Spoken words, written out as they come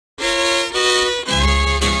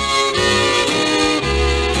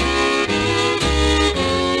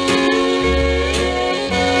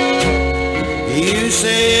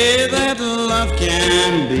say that love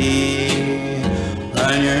can be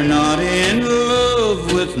when you're not in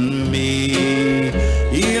love with me.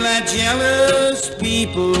 You let jealous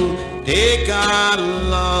people take our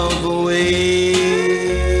love away.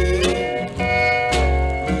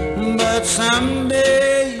 But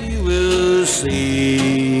someday you will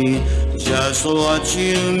see just what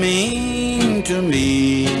you mean to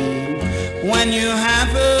me. When you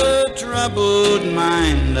have a troubled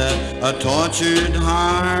mind, a tortured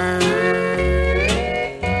heart,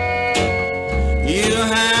 you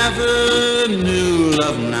have a new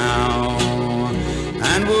love now,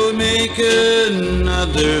 and we'll make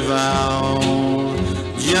another vow,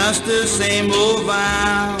 just the same old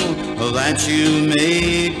vow that you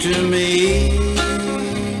made to me.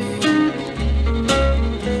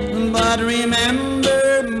 But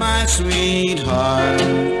remember, my sweetheart,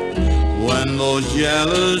 when those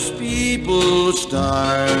jealous people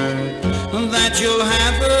start, that you'll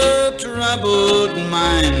have a troubled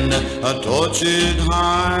mind, a tortured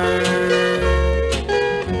heart.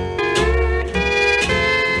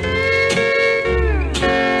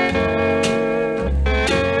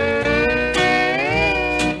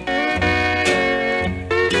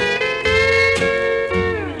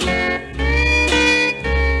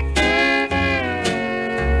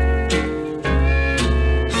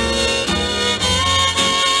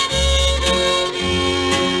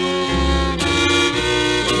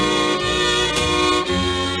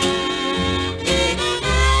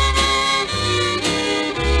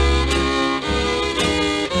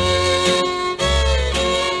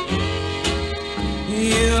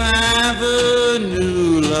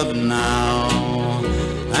 Now,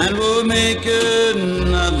 and we'll make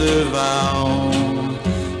another vow,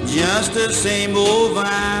 just the same old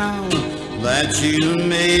vow that you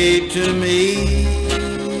made to me.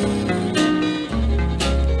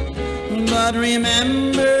 But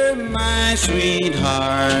remember, my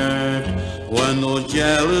sweetheart, when those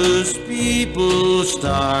jealous people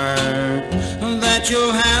start, that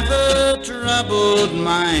you'll have a troubled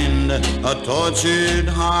mind, a tortured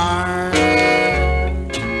heart.